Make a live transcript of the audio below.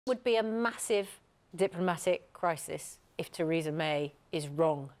Would be a massive diplomatic crisis if Theresa May is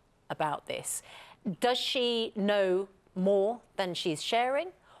wrong about this. Does she know more than she's sharing,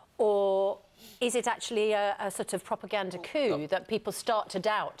 or is it actually a sort of propaganda coup that people start to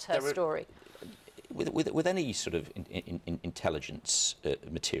doubt her story? With any sort of intelligence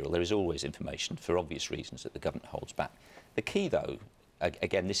material, there is always information, for obvious reasons, that the government holds back. The key, though,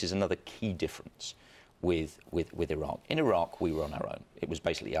 again, this is another key difference with Iraq. In Iraq, we were on our own. It was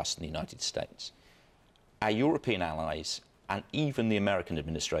basically us and the United States. Our European allies, and even the American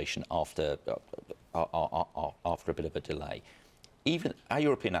administration after a bit of a delay, even our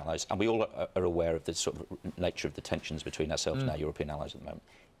European allies, and we all are aware of the sort of nature of the tensions between ourselves and our European allies at the moment,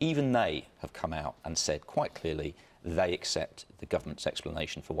 even they have come out and said quite clearly they accept the government's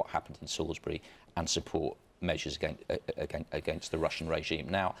explanation for what happened in Salisbury and support measures against the Russian regime.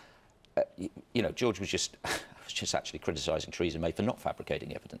 Now, you know, George was just actually criticising Theresa May for not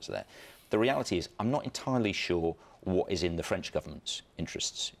fabricating evidence there. The reality is, I'm not entirely sure what is in the French government's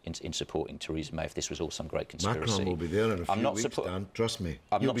interests in supporting Theresa May if this was all some great conspiracy. Macron will be there in a few weeks, Dan. Trust me.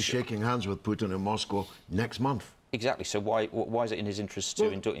 He'll be shaking hands with Putin in Moscow next month. Exactly. So why is it in his interest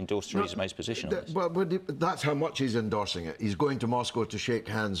to endorse Theresa May's position on this? But that's how much he's endorsing it. He's going to Moscow to shake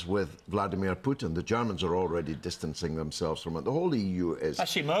hands with Vladimir Putin. The Germans are already distancing themselves from it. The whole EU is.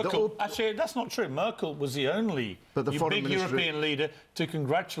 Actually, Merkel. Actually, that's not true. Merkel was the only big European leader to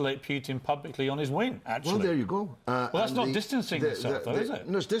congratulate Putin publicly on his win. Actually. Well, there you go. Well, that's not distancing himself, though, is it?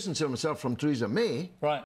 No, it's distancing himself from Theresa May. Right.